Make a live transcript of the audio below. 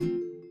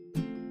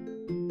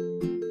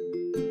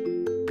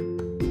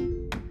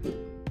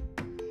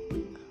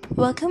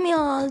Welcome you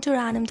all to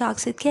Random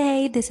Talks with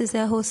Kay. This is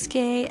your host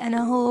Kay, and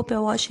I hope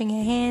you're washing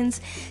your hands,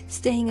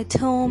 staying at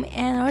home,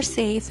 and are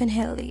safe and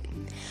healthy.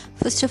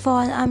 First of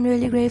all, I'm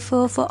really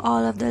grateful for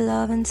all of the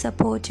love and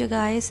support, you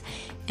guys.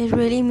 It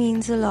really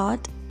means a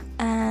lot.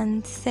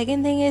 And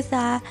second thing is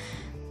that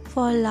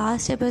for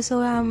last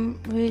episode,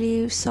 I'm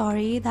really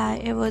sorry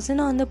that it wasn't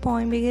on the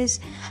point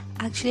because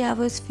actually I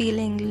was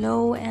feeling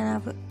low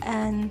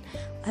and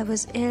I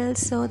was ill,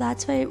 so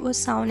that's why it was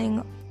sounding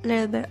a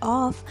little bit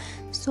off.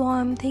 So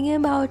I'm thinking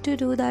about to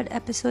do that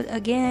episode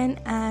again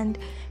and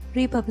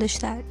republish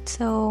that.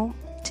 So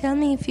tell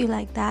me if you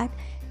like that.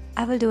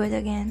 I will do it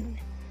again.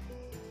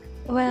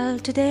 Well,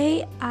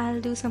 today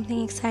I'll do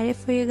something excited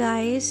for you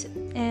guys,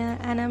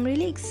 and I'm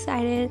really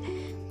excited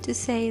to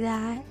say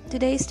that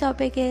today's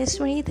topic is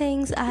 20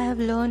 things I have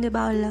learned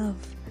about love.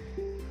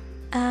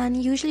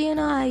 And usually,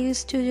 I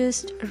used to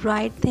just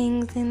write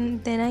things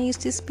and then I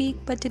used to speak,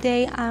 but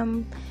today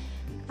I'm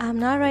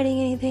not writing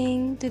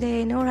anything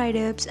today, no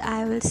write-ups.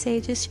 I will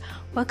say just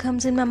what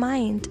comes in my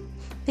mind,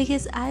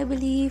 because I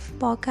believe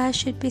podcast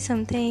should be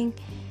something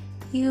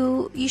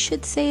you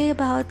should say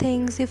about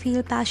things you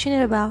feel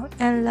passionate about,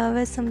 and love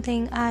is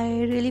something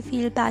I really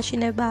feel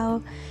passionate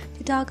about.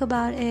 To talk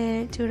about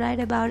it, to write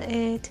about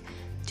it,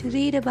 to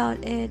read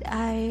about it,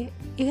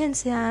 you can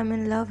say I'm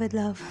in love with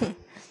love.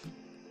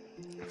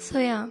 So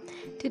yeah,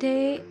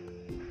 today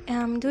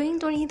I'm doing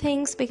 20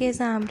 things because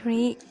I'm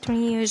 20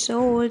 years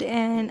old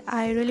and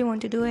I really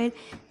want to do it.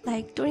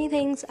 Like 20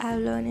 things I've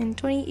learned in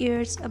 20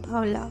 years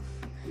about love.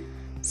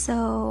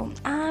 So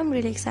I'm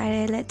really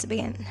excited. Let's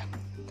begin.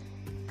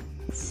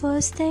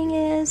 First thing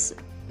is,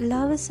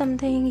 love is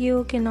something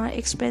you cannot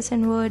express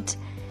in words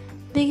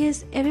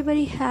because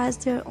everybody has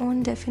their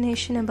own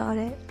definition about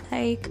it.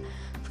 Like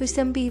for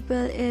some people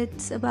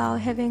it's about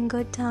having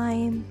good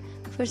time.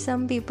 For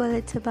some people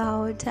it's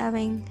about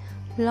having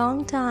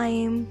long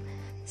time.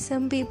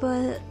 Some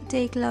people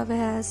take love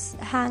as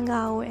hang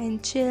out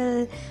and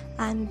chill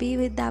and be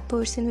with that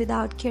person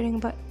without caring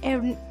about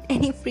any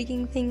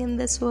freaking thing in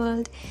this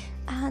world.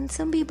 And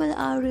some people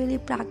are really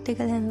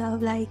practical in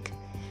love, like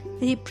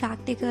very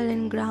practical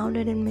and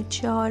grounded and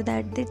mature,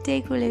 that they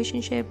take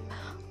relationship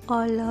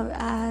or love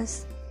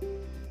as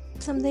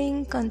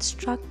something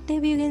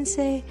constructive, you can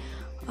say,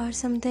 or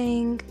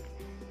something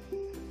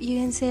you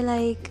can say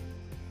like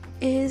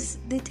is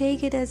they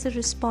take it as a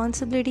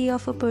responsibility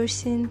of a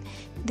person.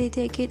 They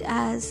take it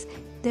as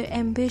their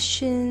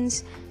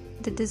ambitions,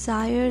 the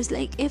desires.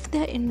 Like if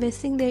they're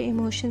investing their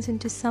emotions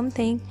into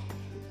something,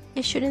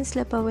 it shouldn't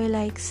slip away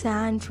like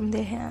sand from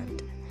their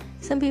hand.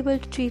 Some people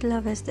treat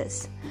love as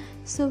this.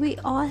 So we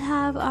all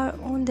have our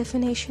own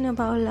definition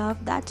about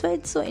love. That's why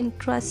it's so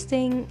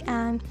interesting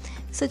and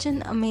such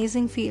an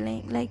amazing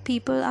feeling. Like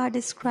people are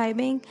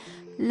describing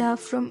love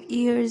from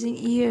years and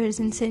years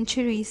and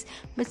centuries,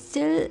 but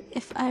still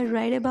if I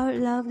write about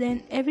love,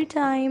 then every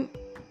time,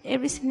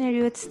 every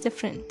scenario, it's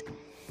different.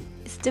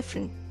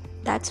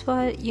 That's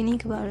what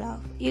unique about love.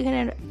 You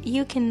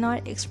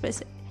cannot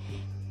express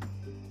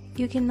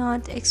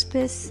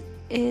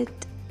it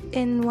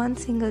in one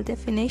single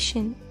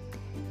definition.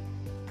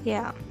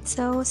 Yeah.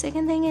 So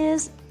second thing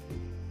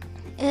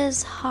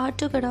is hard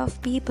to cut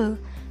off people,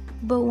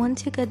 but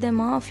once you cut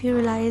them off, you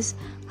realize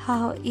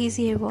how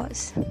easy it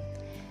was.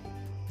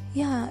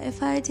 Yeah,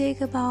 if I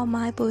take about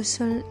my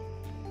personal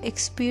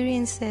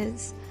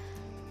experiences,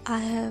 I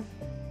have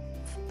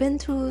been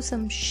through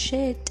some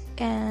shit,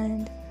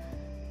 and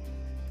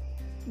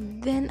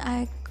when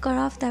I cut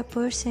off that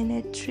person,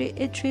 it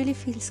really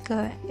feels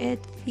good.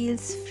 It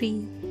feels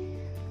free.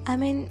 I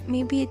mean,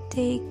 maybe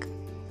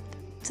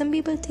some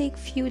people take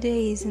few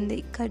days and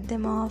they cut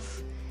them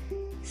off.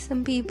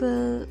 Some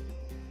people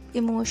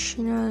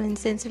emotional and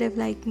sensitive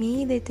like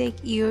me, they take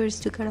years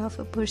to cut off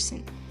a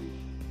person.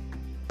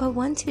 But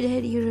once you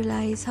did, you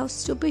realize how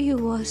stupid you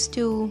was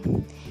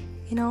to,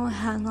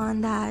 hang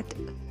on that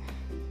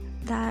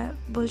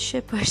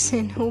bullshit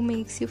person who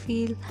makes you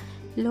feel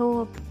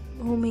low,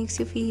 who makes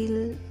you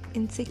feel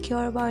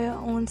insecure about your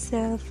own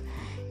self,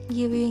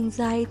 give you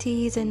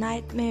anxieties and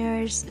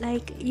nightmares.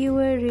 Like you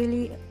were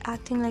really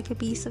acting like a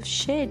piece of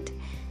shit,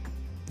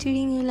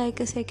 treating you like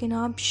a second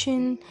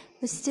option,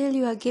 but still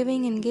you are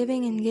giving and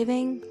giving and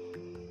giving.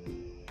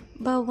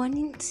 But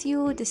once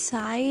you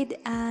decide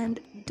and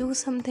do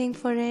something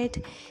for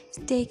it,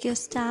 take your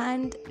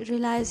stand,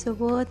 realize your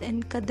worth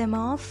and cut them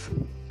off,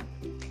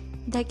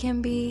 that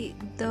can be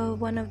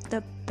one of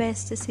the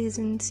best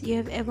decisions you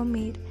have ever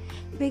made,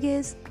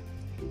 because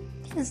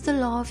it's the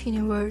law of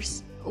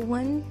universe.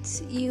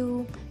 Once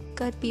you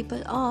cut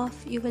people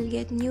off, you will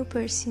get new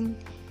person.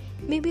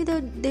 Maybe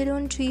they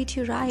don't treat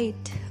you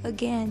right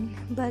again,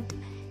 but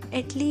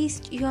at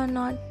least you are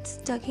not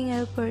stuck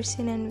in a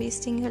person and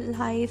wasting your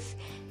life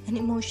and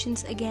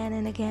emotions again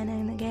and again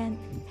and again.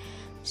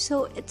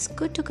 So it's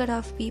good to cut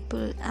off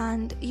people,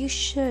 and you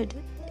should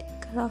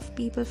cut off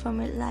people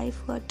from your life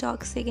who are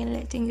toxic and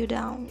letting you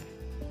down.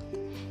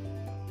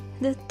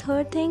 The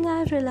third thing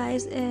I've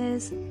realized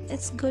is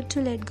it's good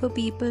to let go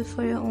people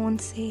for your own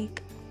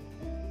sake.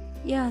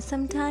 Yeah,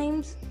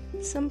 sometimes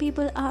some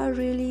people are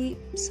really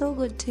so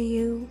good to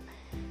you.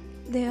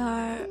 They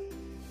are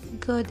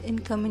good in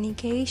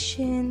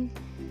communication,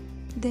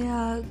 they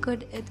are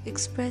good at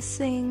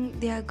expressing,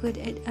 they are good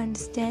at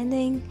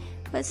understanding,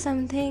 but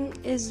something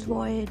is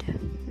void.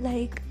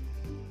 Like,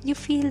 you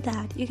feel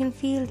that, you can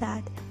feel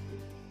that.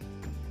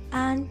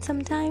 And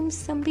sometimes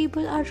some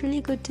people are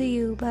really good to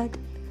you, but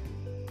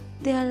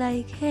they are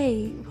like,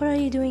 hey, what are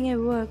you doing at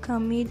work?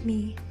 Come meet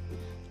me.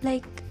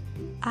 Like,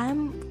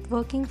 I'm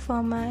working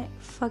for my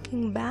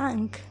fucking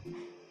bank,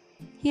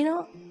 you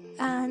know.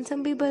 And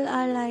some people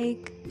are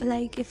like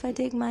if I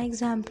take my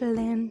example,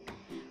 then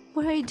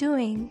what are you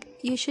doing?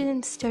 You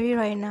shouldn't study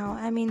right now.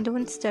 I mean,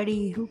 don't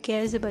study. Who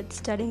cares about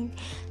studying?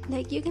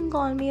 Like, you can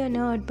call me a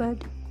nerd,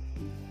 but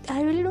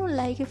I really don't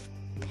like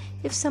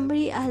if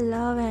somebody I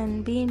love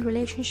and be in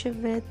relationship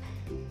with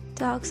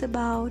talks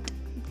about,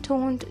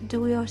 don't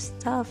do your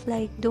stuff,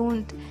 like,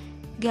 don't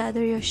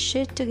gather your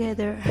shit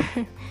together.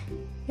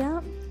 Yeah,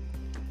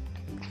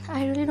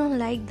 I really don't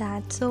like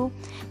that. So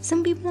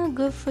some people are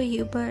good for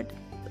you, but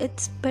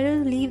it's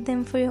better to leave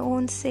them for your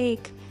own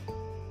sake.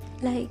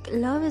 Like,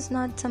 love is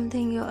not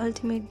something your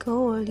ultimate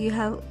goal. You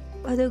have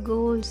other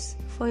goals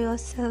for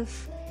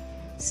yourself.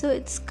 So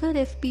it's good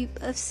if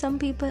some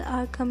people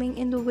are coming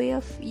in the way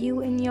of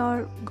you and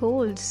your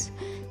goals.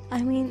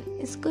 I mean,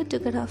 it's good to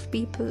cut off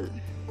people.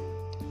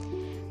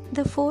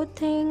 The fourth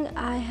thing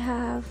I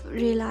have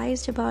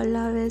realized about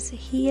love is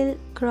heal,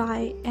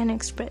 cry, and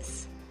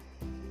express.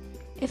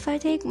 If I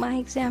take my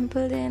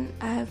example, then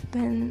I have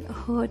been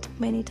hurt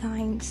many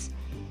times,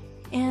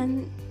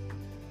 and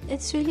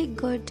it's really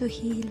good to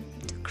heal,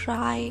 to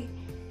cry,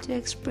 to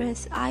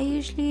express. I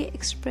usually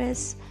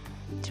express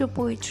through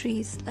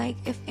poetries. Like,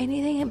 if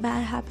anything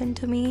bad happened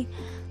to me,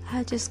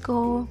 I'll just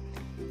go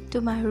to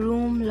my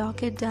room,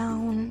 lock it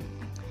down,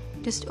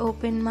 just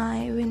open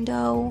my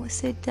window,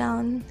 sit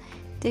down,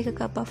 take a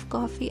cup of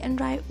coffee, and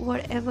write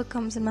whatever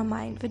comes in my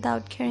mind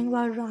without caring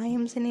about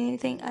rhymes and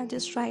anything. I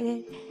just write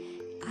it.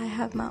 I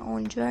have my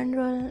own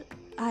journal,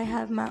 I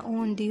have my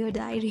own dear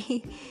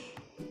diary.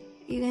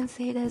 You can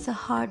say it as a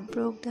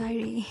heartbroken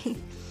diary.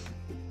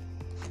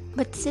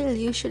 But still,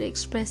 you should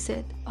express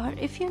it. Or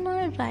if you're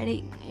not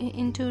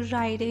into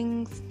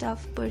writing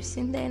stuff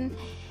person, then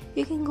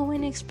you can go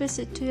and express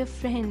it to your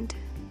friend.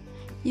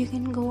 You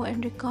can go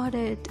and record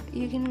it.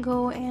 You can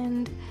go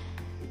and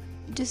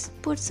just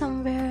put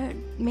somewhere,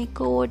 make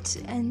quotes,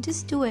 and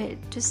just do it.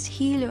 Just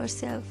heal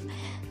yourself.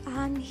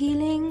 And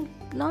healing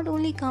not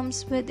only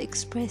comes with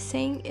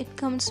expressing, it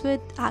comes with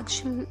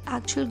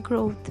actual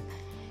growth.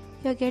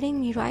 You're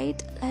getting me,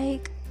 right?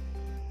 Like,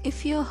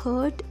 if you're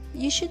hurt,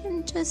 you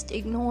shouldn't just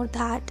ignore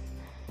that.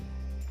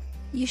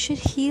 You should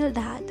heal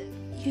that.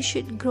 You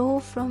should grow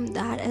from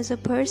that as a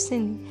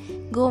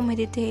person. Go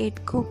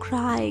meditate, go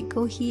cry,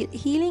 go heal.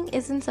 Healing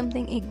isn't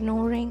something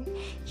ignoring.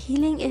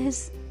 Healing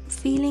is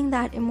feeling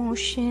that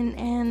emotion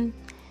and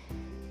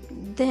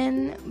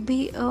then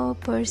be a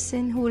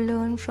person who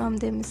learn from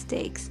their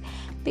mistakes.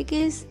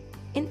 Because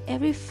in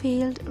every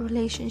failed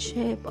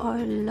relationship or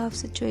love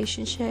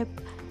situationship,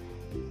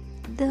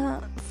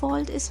 the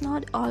fault is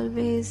not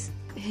always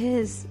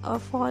his, or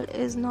fault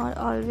is not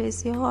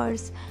always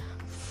yours.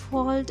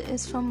 Fault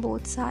is from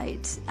both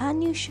sides,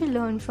 and you should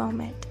learn from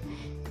it.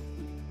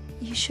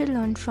 You should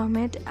learn from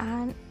it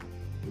and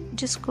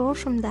just grow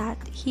from that,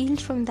 heal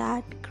from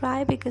that,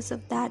 cry because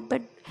of that.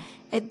 But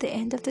at the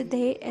end of the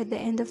day, at the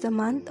end of the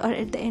month, or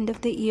at the end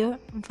of the year,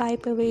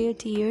 wipe away your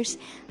tears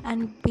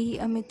and be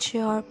a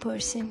mature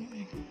person.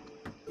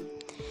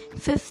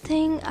 Fifth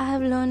thing I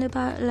have learned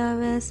about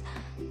love is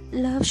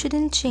love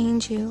shouldn't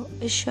change you.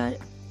 It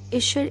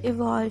should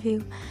evolve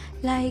you.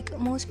 Like,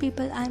 most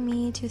people I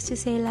meet used to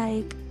say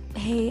like,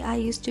 hey, I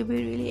used to be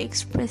really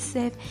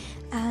expressive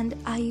and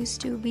I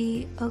used to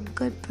be a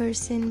good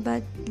person,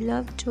 but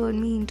love turned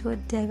me into a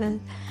devil.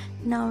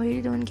 Now I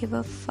really don't give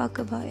a fuck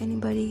about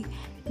anybody.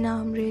 Now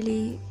I'm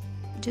really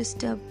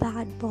just a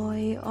bad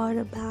boy or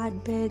a bad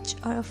bitch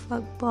or a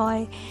fuck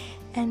boy,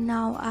 and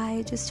now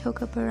I just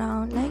hook up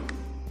around. Like,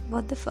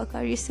 what the fuck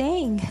are you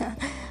saying?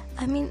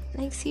 I mean,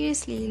 like,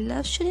 seriously,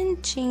 love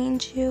shouldn't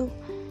change you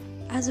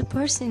as a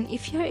person.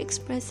 If you're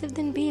expressive,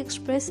 then be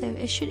expressive.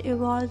 It should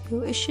evolve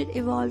you. It should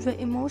evolve your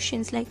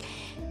emotions. Like,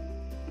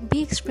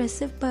 be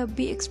expressive, but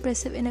be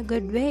expressive in a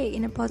good way,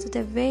 in a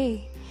positive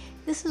way.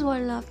 This is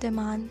what love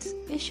demands.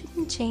 It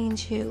shouldn't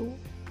change you.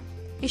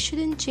 It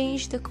shouldn't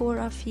change the core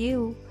of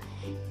you.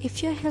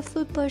 If you're a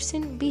helpful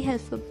person, be a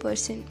helpful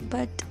person.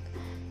 But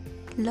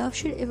love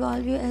should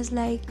evolve you as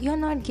like, you're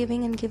not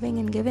giving and giving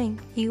and giving.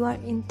 You are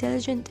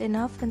intelligent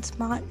enough and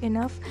smart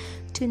enough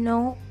to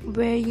know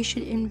where you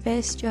should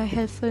invest your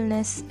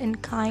helpfulness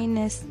and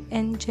kindness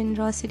and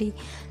generosity.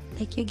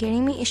 Like, you're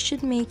getting me? It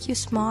should make you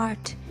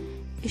smart.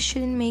 It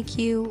shouldn't make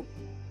you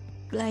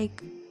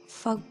like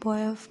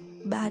fuckboy of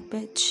bad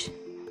bitch.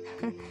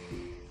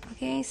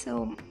 Okay,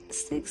 so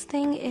sixth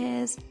thing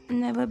is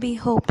never be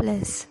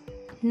hopeless.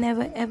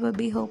 Never ever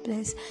be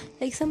hopeless.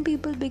 Like, some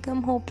people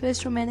become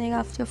hopeless romantic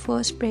after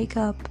first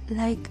breakup.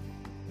 Like,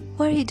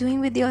 what are you doing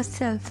with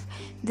yourself?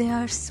 There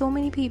are so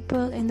many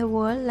people in the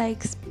world,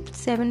 like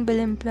 7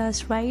 billion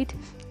plus, right?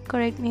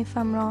 Correct me if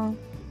I'm wrong.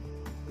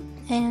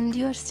 And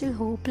you're still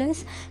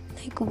hopeless.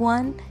 Like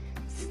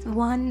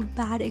one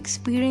bad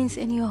experience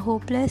and you're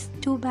hopeless,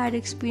 two bad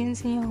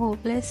experience and you're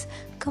hopeless.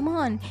 Come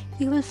on,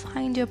 you will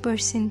find your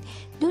person.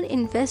 Don't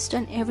invest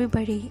on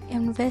everybody,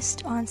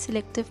 invest on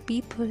selective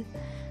people.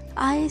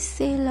 I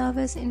say love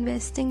is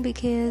investing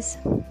because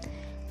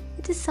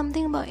it is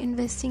something about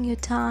investing your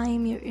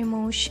time, your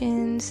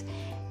emotions,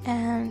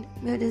 and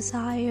your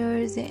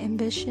desires, your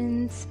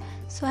ambitions.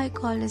 So I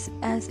call this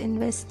as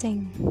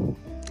investing.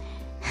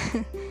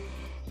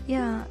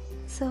 Yeah.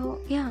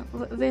 So yeah,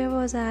 where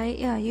was I?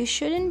 Yeah, you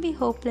shouldn't be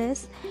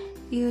hopeless.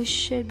 You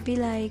should be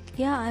like,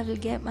 yeah, I will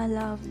get my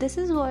love. This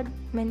is what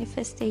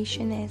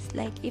manifestation is.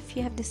 Like, if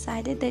you have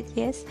decided that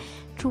yes,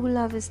 true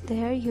love is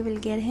there, you will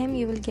get him,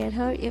 you will get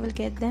her, you will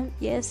get them.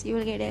 Yes, you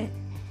will get it.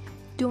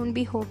 Don't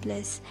be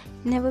hopeless.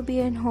 Never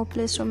be an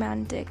hopeless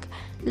romantic.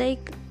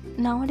 Like,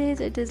 nowadays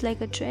it is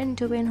like a trend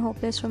to be an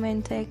hopeless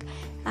romantic,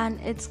 and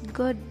it's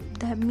good.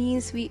 That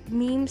means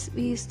memes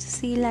we used to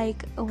see,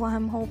 like, oh,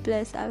 I'm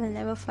hopeless, I will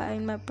never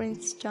find my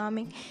prince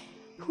charming.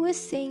 Who is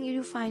saying you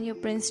to find your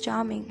prince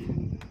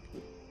charming?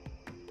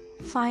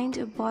 Find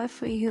a boy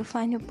for you,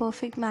 find a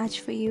perfect match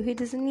for you. He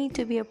doesn't need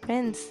to be a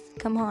prince.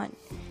 Come on,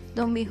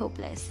 don't be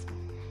hopeless.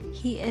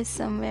 He is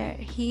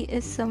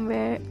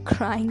somewhere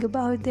crying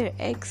about their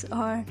ex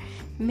or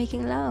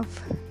making love.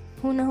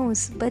 Who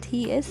knows? But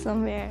he is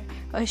somewhere,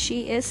 or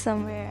she is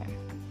somewhere.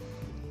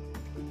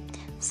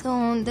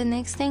 So the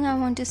next thing I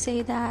want to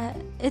say, that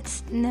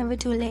it's never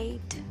too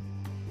late.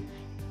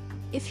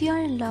 If you are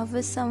in love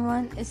with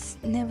someone, it's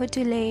never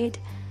too late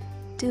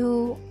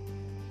to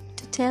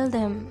tell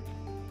them,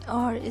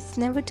 or it's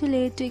never too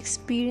late to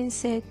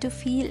experience it, to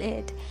feel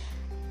it.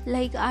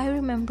 Like, I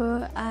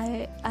remember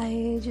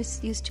I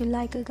just used to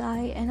like a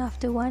guy, and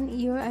after 1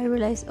 year I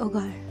realized, oh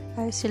god,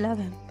 I used to love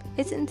him.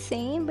 It's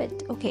insane,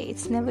 but okay,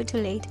 it's never too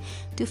late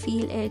to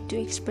feel it, to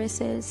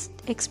express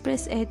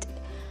it.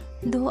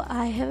 Though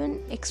I haven't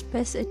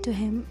expressed it to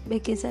him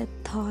because I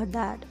thought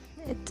that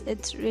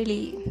it's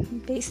really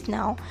based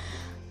now.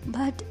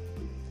 But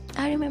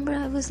I remember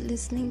I was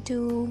listening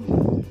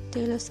to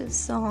Taylor Swift's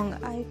song,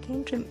 I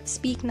can't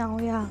speak now,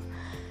 yeah.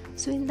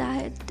 So in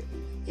that,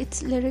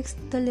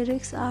 the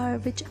lyrics are,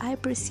 which I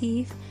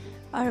perceive,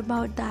 are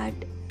about that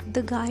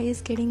the guy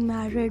is getting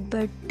married,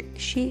 but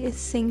she is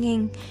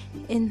singing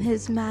in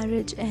his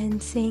marriage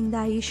and saying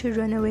that you should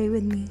run away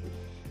with me.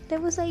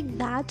 That was like,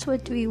 that's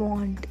what we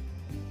want.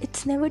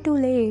 It's never too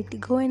late.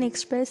 Go and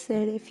express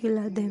it if you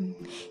love them.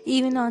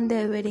 Even on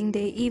their wedding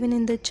day, even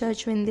in the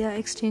church when they are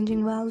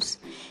exchanging vows.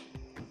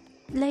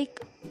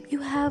 Like, you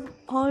have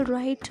all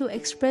right to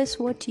express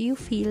what you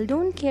feel.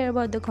 Don't care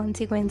about the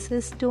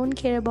consequences. Don't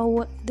care about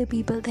what the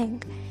people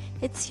think.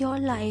 It's your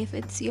life.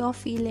 It's your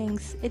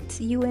feelings.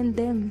 It's you and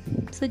them.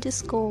 So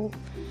just go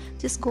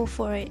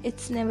for it.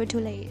 It's never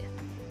too late.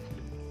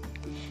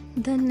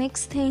 The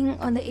next thing,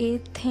 or the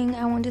 8th thing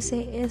I want to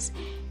say is,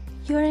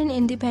 you're an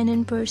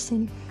independent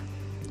person.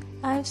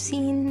 I've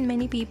seen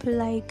many people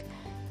like,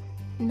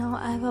 now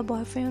I have a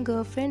boyfriend or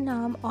girlfriend,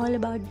 now I'm all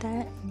about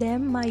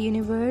them. My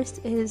universe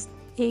is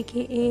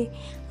aka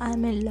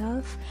I'm in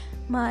love.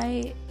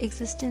 My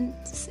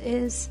existence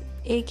is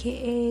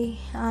aka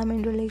I'm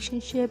in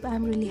relationship.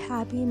 I'm really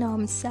happy. Now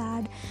I'm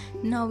sad.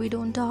 Now we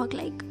don't talk.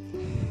 Like,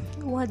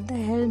 what the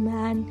hell,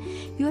 man?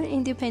 You're an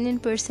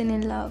independent person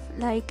in love.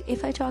 Like,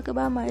 if I talk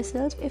about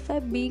myself, if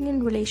I'm being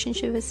in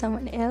relationship with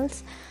someone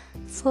else,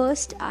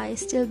 first I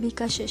still be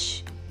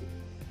kashish,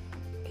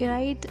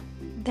 right?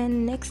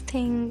 Then next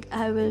thing,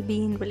 I will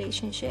be in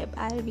relationship,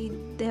 I'll be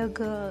their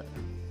girl.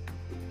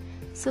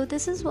 So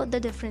this is what the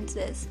difference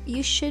is.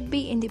 You should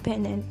be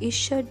independent. You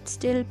should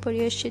still put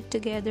your shit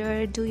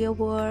together, do your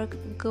work,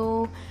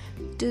 go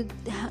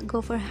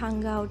for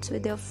hangouts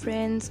with your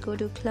friends, go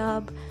to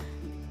club.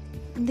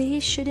 They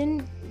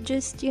shouldn't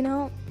just,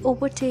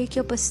 overtake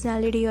your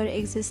personality or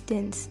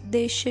existence.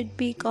 They should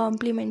be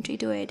complementary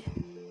to it.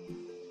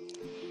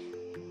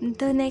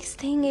 The next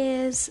thing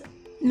is,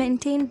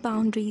 maintain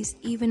boundaries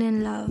even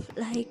in love.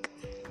 Like,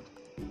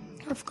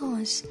 of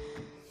course,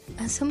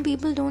 some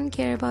people don't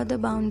care about the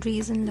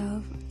boundaries in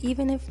love.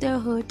 Even if they're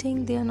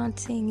hurting, they are not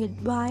saying it.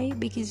 Why?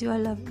 Because you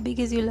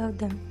love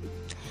them.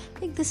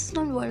 Like, this is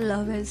not what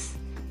love is.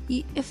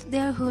 If they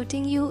are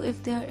hurting you,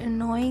 if they are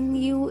annoying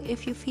you,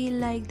 if you feel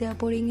like they are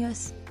putting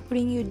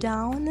you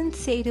down, then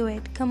say to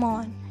it. Come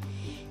on.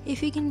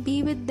 If you can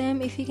be with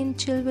them, if you can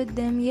chill with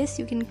them, yes,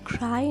 you can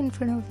cry in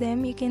front of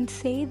them. You can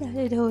say that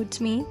it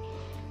hurts me.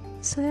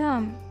 So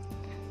yeah,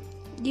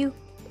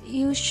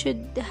 you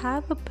should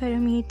have a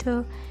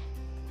parameter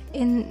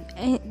in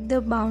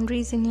the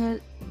boundaries in your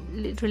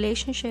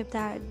relationship,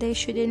 that they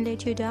shouldn't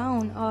let you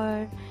down,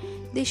 or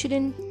they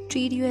shouldn't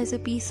treat you as a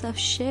piece of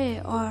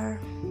shit, or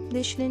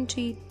they shouldn't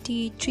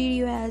treat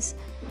you as,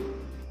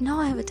 now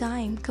I have a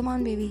time, come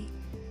on baby,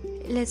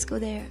 let's go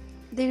there.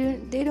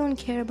 They don't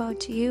care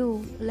about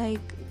you.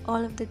 Like,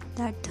 all of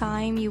that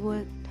time you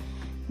would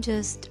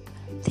just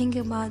think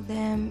about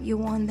them, you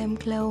want them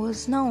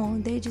close. No,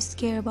 they just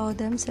care about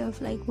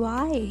themselves. Like,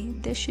 why?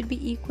 There should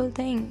be equal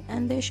thing,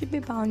 and there should be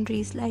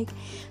boundaries. Like,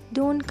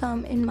 don't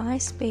come in my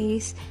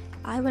space,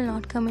 I will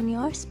not come in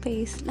your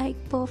space. Like,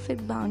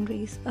 perfect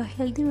boundaries. A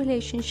healthy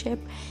relationship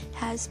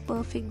has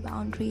perfect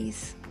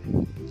boundaries.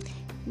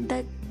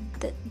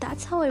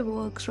 That's how it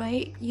works,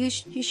 right? You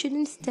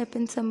shouldn't step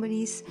in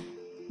somebody's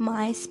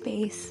my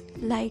space.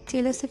 Like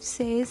Taylor Swift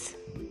says,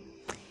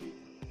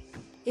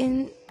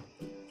 in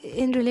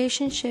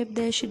relationship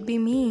there should be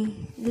me.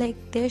 Like,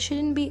 there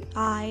shouldn't be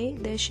I,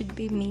 there should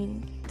be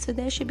me. So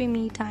there should be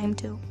me time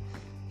too.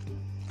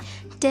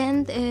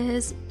 10th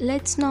is,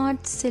 let's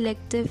not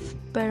selective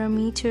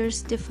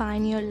parameters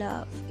define your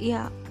love.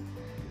 Yeah,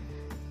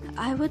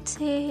 I would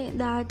say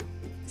that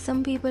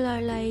some people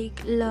are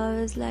like, love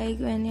is like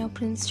when your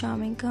Prince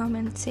Charming come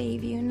and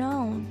save you.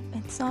 No,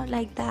 it's not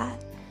like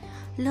that.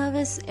 Love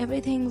is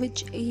everything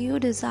which you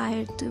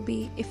desire to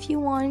be. If you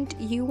want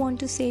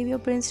to save your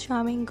Prince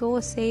Charming, go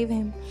save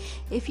him.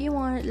 If you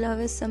want love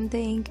is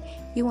something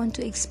you want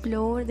to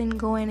explore, then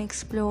go and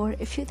explore.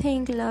 If you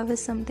think love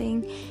is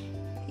something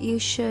you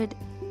should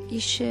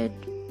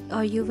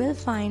or you will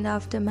find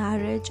after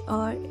marriage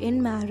or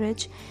in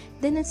marriage,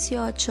 then it's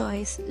your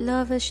choice.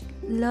 Love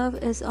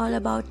is all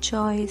about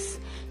choice.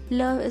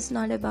 Love is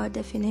not about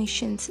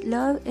definitions.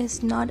 Love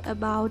is not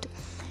about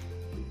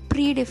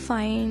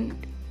predefined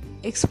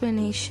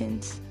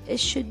explanations. It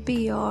should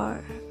be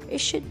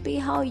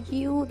how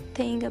you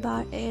think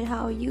about it,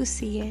 how you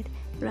see it,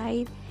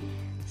 right?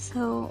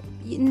 So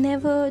you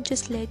never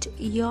just let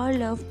your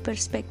love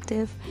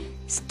perspective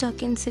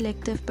stuck in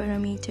selective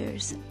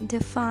parameters.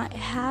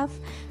 Have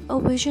a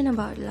vision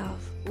about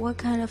love. What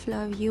kind of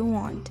love you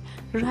want?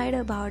 Write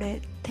about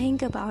it,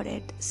 think about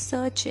it,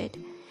 search it,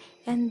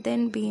 and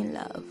then be in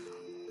love.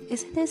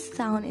 Isn't this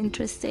sound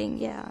interesting?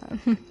 Yeah.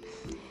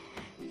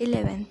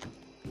 11th,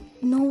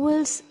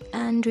 novels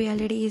and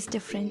reality is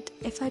different.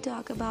 If I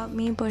talk about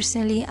me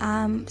personally,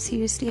 I'm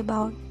seriously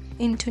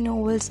into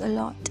novels a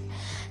lot.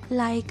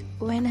 Like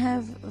when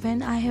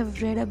I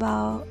have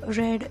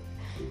read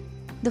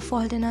The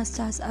Fault in Our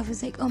Stars, I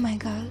was like, oh my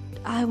god,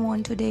 I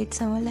want to date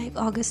someone like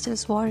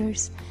Augustus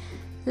Waters.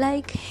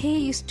 Like, hey,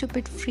 you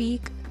stupid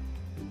freak.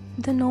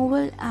 The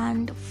novel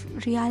and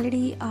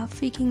reality are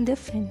freaking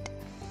different.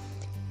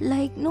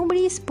 Like,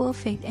 nobody is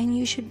perfect, and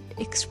you should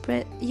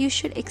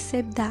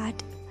accept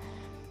that.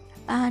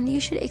 And you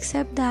should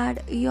accept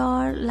that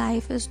your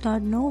life is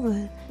not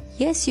novel.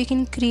 Yes, you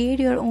can create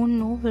your own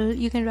novel,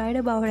 you can write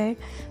about it,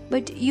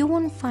 but you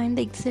won't find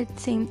the exact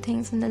same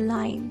things in the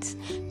lines.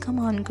 Come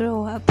on,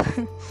 grow up.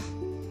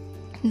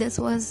 This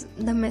was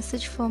the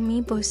message for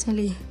me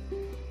personally.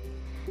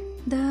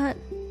 The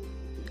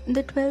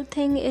 12th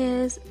thing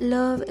is,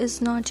 love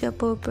is not your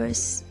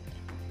purpose.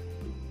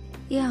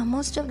 Yeah,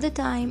 most of the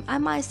time I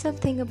myself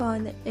think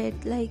about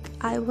it. Like,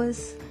 I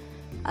was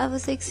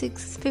like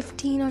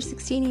 15 or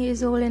 16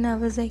 years old, and I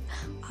was like,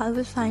 I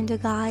will find a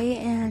guy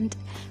and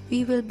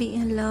we will be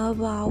in love.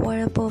 Wow, what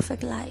a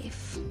perfect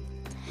life.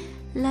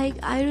 Like,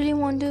 I really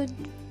want to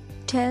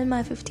tell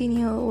my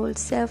 15-year-old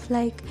self,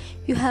 like,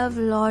 you have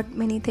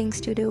many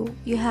things to do.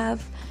 You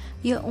have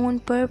your own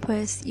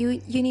purpose.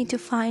 You need to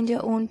find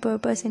your own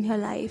purpose in your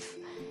life.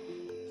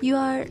 You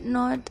are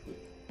not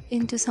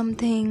into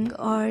something,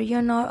 or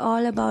you're not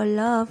all about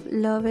love.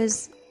 Love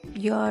is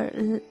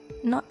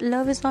not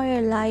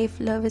your life.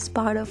 Love is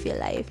part of your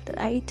life,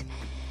 right?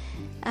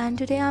 And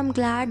today I'm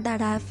glad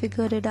that I've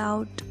figured it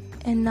out,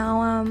 and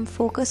now I'm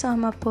focused on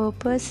my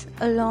purpose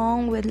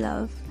along with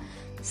love.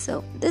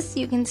 So this,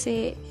 you can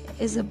say,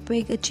 is a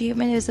big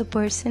achievement as a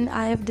person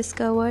I have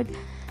discovered.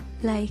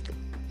 Like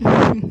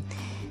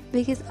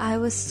because I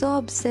was so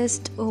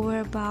obsessed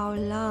about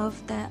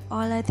love that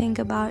all I think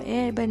about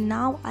it, but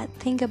now I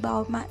think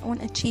about my own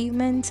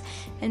achievements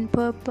and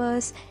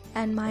purpose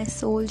and my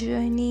soul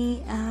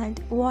journey and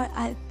what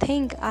I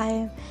think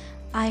I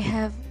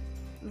have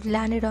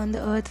landed on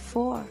the earth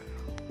for.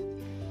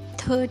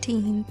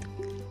 13th,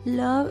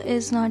 love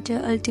is not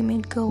your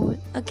ultimate goal.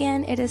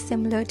 Again, it is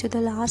similar to the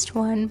last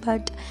one,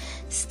 but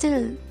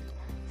still,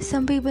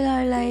 some people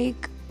are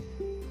like,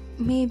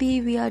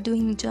 maybe we are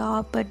doing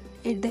job, but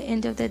at the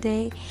end of the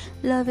day,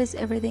 love is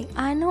everything.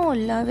 I know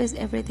love is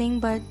everything,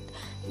 but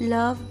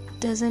love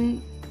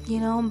doesn't,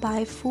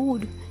 buy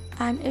food.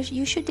 And if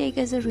you should take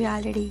as a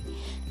reality,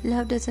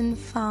 love is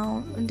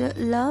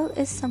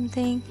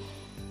something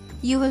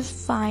you will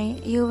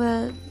find, you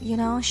will,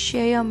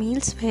 share your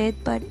meals with,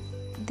 but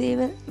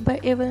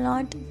it will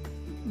not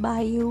buy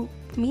you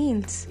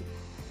meals.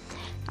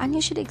 And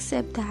you should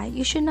accept that.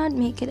 You should not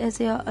make it as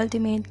your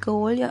ultimate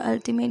goal. Your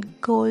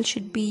ultimate goal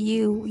should be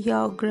you,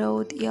 your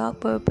growth, your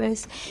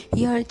purpose,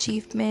 your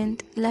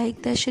achievement.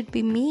 Like, there should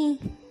be me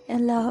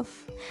and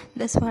love.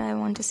 That's what I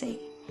want to say.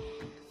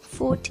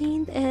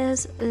 14th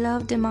is,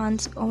 love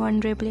demands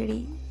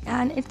vulnerability,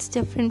 and it's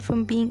different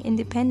from being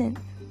independent.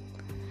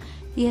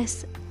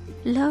 Yes,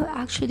 love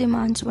actually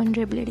demands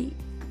vulnerability,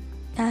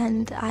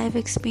 and I have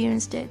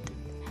experienced it.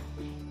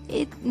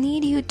 it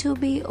need you to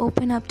be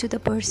open up to the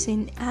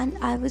person. And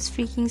I was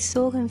freaking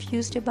so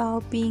confused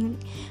about being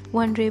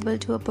vulnerable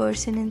to a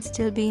person and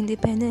still be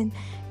independent,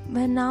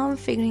 but now I'm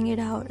figuring it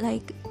out.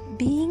 Like,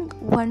 being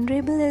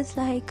vulnerable is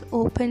like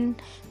open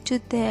to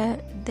their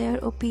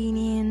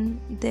opinion,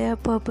 their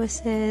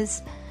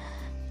purposes,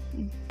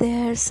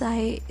 their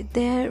side,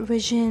 their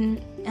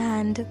vision,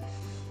 and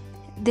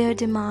their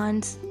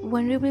demands.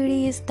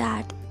 Vulnerability is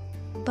that,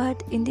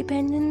 but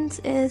independence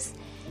is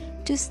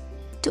just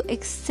to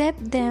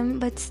accept them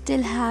but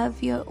still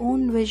have your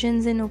own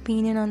visions and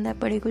opinion on that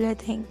particular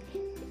thing.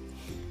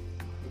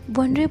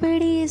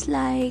 Vulnerability is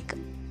like,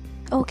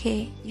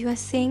 okay, you are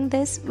saying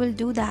this, we'll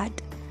do that.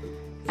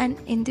 And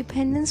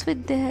independence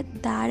with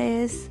that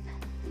is,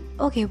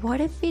 okay, what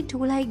if we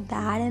do like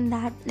that and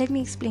that? Let me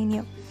explain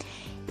you.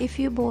 If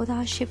you both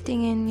are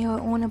shifting in your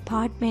own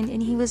apartment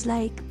and he was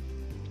like,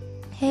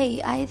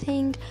 hey, I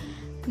think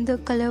the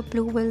color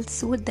blue will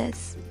suit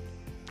this,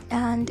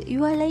 and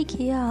you are like,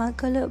 yeah,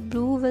 color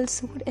blue will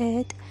suit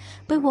it,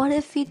 but what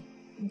if we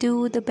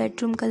do the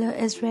bedroom color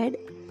as red?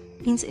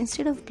 Means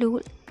instead of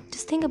blue,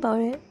 just think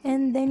about it,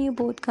 and then you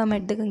both come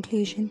at the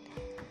conclusion.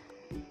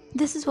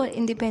 This is what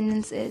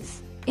independence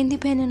is.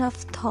 Independent of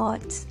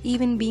thoughts,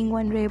 even being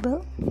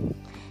vulnerable.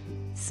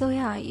 So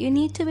yeah, you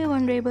need to be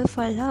vulnerable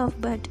for love,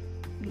 but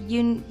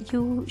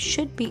you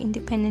should be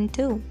independent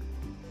too.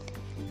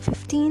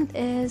 15th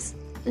is,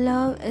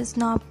 love is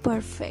not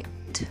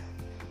perfect.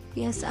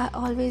 Yes, I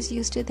always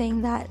used to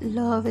think that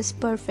love is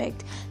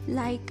perfect.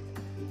 Like,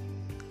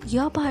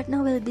 your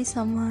partner will be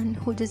someone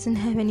who doesn't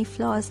have any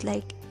flaws.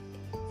 Like,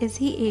 is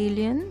he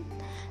alien?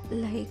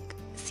 Like,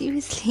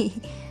 seriously,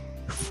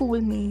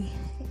 fool me.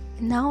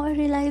 Now I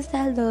realize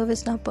that love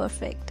is not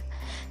perfect.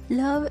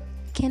 Love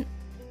can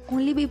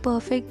only be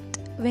perfect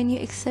when you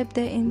accept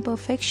their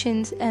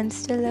imperfections and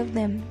still love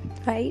them,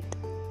 right?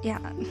 Yeah.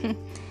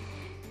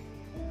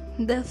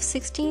 The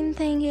 16th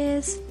thing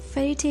is,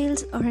 fairy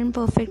tales aren't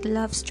perfect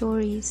love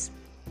stories.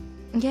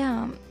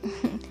 Yeah,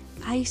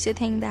 I used to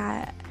think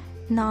that.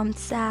 Now I'm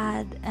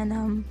sad and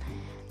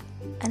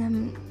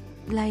I'm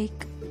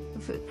like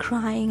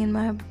crying in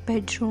my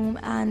bedroom,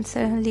 and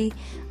suddenly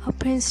a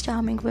Prince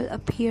Charming will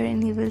appear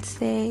and he will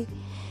say,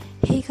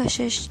 hey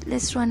Kashish,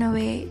 let's run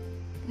away.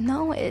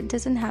 No, it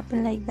doesn't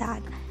happen like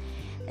that.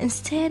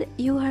 Instead,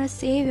 you gotta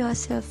save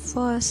yourself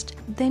first,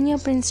 then your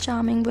Prince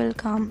Charming will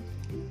come.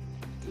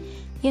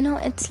 You know,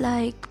 it's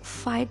like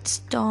fight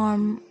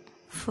storm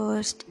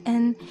first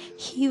and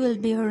he will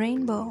be a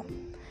rainbow.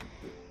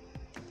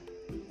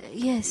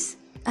 Yes,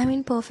 I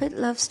mean, perfect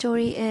love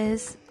story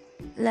is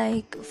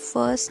like,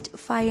 first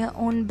fight your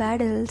own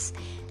battles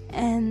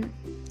and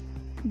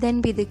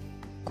then be the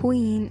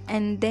queen,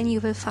 and then you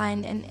will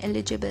find an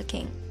eligible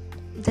king.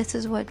 This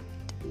is what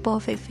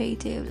perfect fairy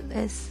tale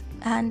is,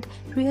 and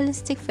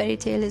realistic fairy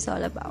tale is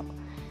all about.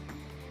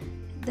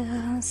 The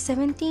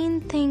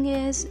 17th thing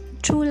is,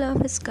 true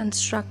love is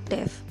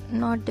constructive,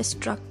 not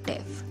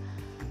destructive.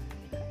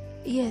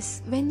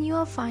 Yes, when you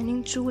are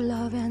finding true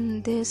love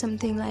and there's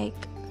something like,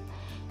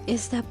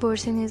 is that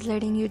person is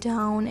letting you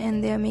down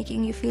and they're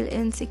making you feel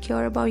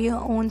insecure about your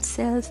own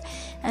self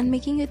and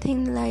making you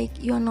think like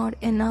you're not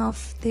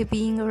enough, they're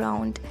being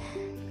around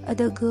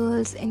other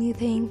girls and you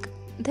think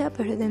they're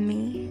better than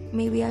me,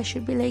 maybe I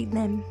should be like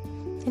them,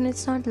 then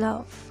it's not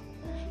love,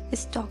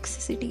 it's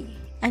toxicity,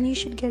 and you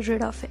should get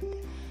rid of it.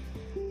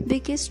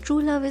 Because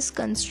true love is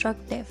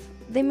constructive.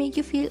 They make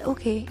you feel,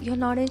 okay, you're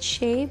not in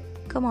shape,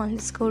 come on,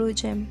 let's go to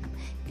gym,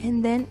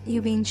 and then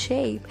you be in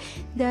shape.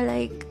 They're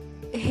like,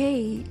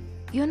 hey,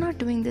 you're not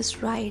doing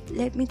this right,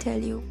 let me tell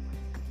you,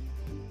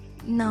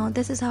 now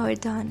this is how it's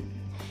done.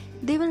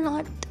 They will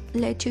not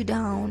let you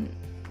down,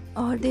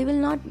 or they will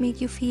not make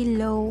you feel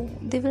low,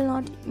 they will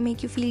not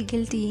make you feel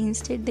guilty.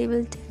 Instead, they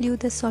will tell you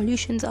the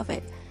solutions of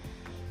it.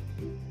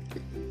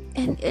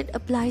 And it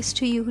applies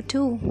to you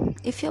too.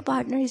 If your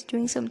partner is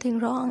doing something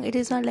wrong, it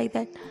is not like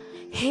that,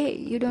 hey,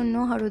 you don't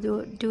know how to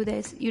do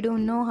this, you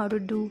don't know how to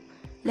do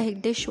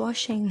like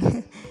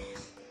dishwashing.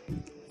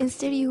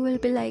 Instead, you will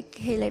be like,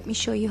 hey, let me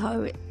show you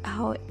how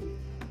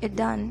it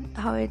done,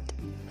 how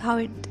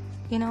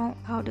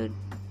to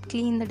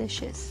clean the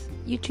dishes.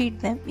 You treat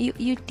them,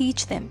 you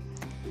teach them.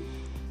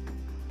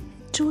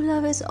 True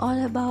love is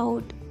all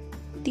about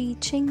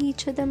teaching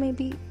each other,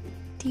 maybe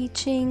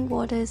teaching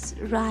what is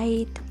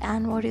right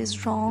and what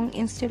is wrong,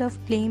 instead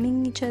of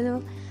blaming each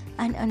other,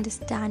 and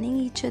understanding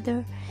each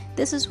other.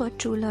 This is what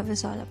true love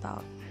is all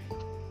about.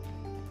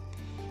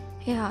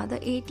 Yeah, the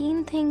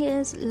 18th thing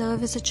is,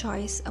 love is a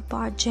choice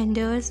apart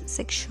genders,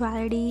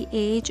 sexuality,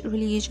 age,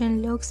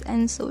 religion, looks,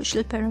 and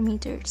social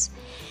parameters.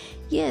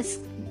 Yes,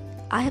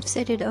 I have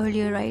said it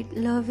earlier, right?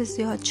 Love is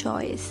your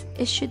choice.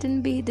 It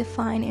shouldn't be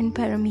defined in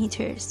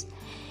parameters.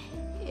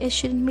 It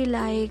shouldn't be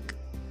like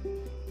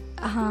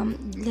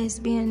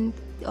lesbian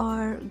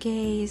or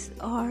gays,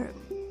 or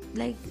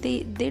like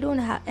they don't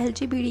have,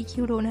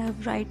 LGBTQ don't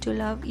have right to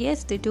love.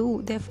 Yes, they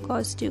do, they of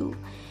course do.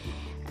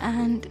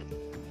 And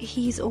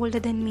he's older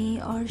than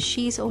me or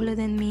she's older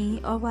than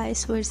me or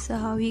vice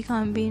versa, we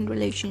can't be in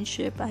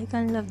relationship, I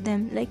can't love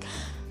them. Like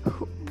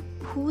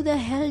who the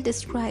hell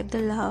described the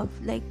love?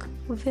 Like,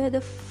 where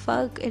the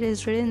fuck it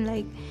is written?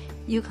 Like,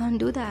 you can't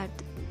do that.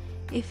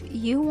 If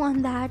you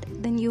want that,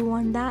 then you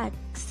want that.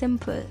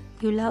 Simple.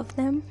 You love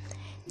them,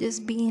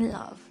 just be in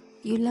love.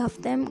 You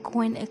love them,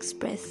 go and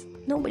express.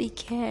 Nobody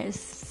cares.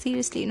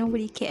 Seriously,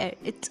 nobody cares.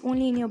 It's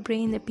only in your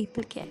brain that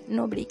people care.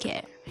 Nobody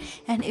cares.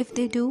 And if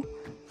they do,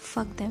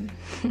 fuck them.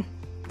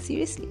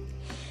 Seriously.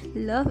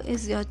 Love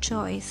is your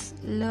choice.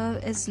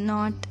 Love is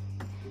not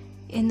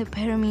in the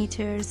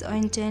parameters or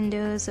in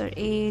genders or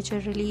age or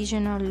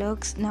religion or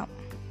looks. No.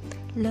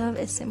 Love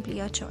is simply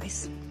your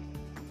choice.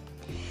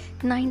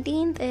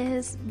 19th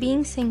is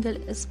being single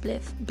is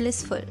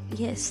blissful.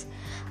 Yes,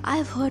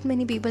 I've heard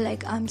many people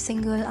like, I'm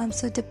single, I'm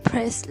so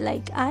depressed.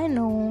 Like, I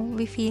know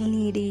we feel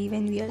needy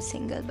when we are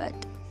single, but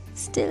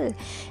still,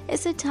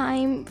 it's a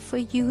time for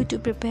you to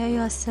prepare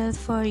yourself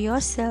for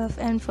yourself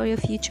and for your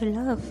future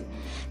love.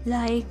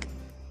 Like,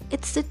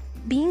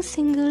 being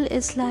single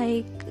is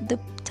like the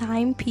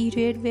time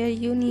period where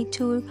you need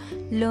to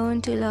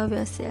learn to love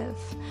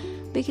yourself,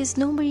 because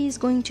nobody is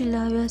going to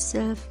love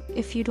yourself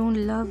if you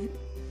don't love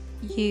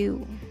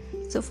you.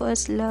 So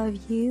first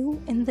love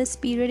you in this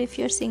period if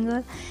you're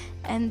single,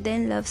 and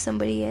then love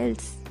somebody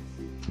else.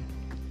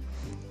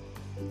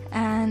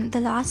 And the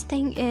last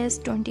thing is,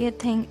 20th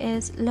thing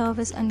is, love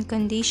is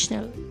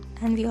unconditional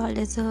and we all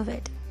deserve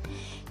it.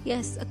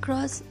 Yes,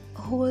 across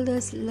whole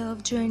this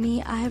love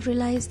journey, I have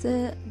realized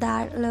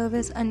that love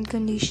is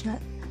unconditional.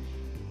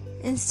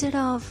 Instead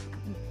of,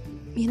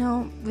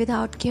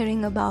 without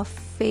caring about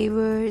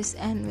favors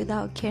and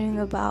without caring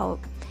about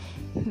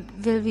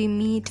will we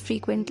meet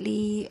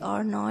frequently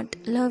or not,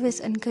 love is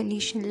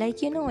unconditional. Like,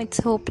 it's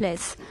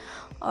hopeless,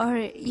 or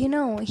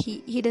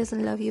he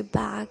doesn't love you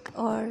back,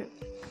 or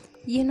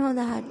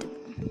that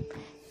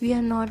we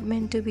are not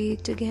meant to be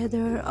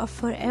together or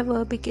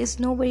forever, because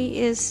nobody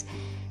is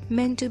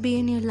meant to be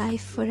in your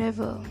life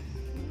forever.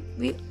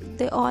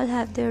 They all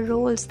have their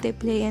roles they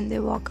play and they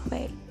walk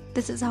away.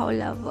 This is how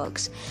love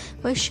works.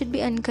 But it should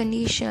be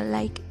unconditional.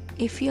 Like,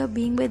 if you're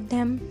being with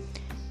them,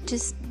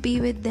 just be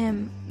with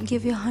them,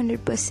 give your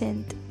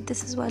 100%.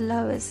 This is what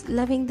love is.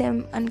 Loving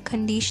them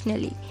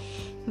unconditionally,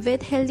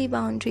 with healthy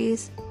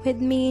boundaries, with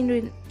me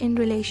in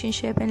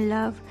relationship and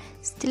love,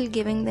 still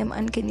giving them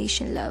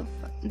unconditional love.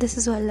 This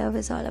is what love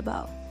is all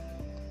about.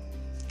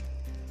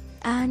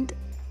 And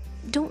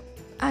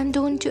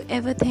don't you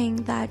ever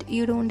think that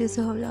you don't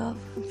deserve love.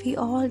 We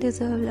all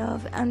deserve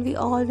love, and we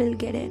all will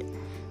get it.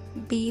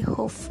 Be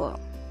hopeful.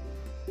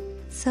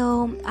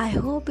 So I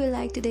hope you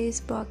liked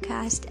today's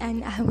broadcast,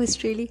 and I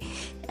was really,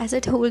 as I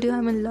told you,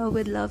 I'm in love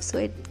with love, so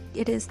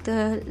it is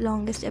the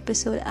longest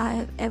episode I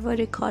have ever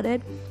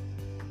recorded,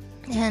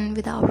 and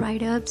without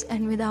write-ups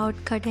and without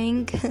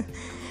cutting.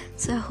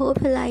 So I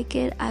hope you like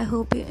it, I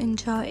hope you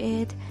enjoy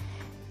it,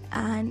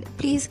 and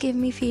please give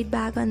me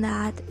feedback on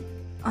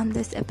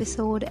this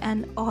episode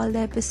and all the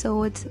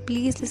episodes.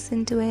 Please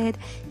listen to it,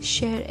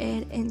 share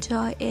it,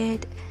 enjoy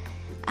it.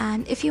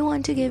 And if you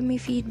want to give me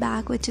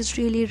feedback, which is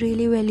really,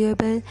 really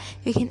valuable,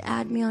 you can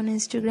add me on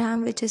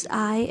Instagram, which is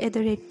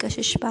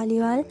 @Kashish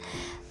Paliwal.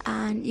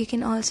 And you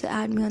can also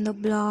add me on the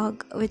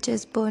blog, which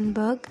is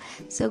Burnbug.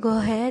 So go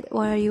ahead,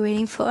 what are you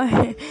waiting for?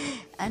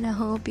 And I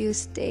hope you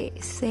stay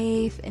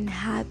safe and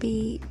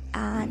happy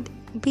and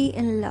be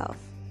in love.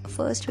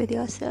 First with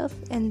yourself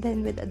and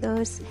then with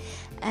others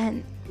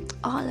and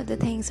all of the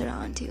things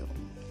around you.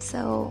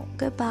 So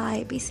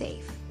goodbye, be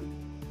safe.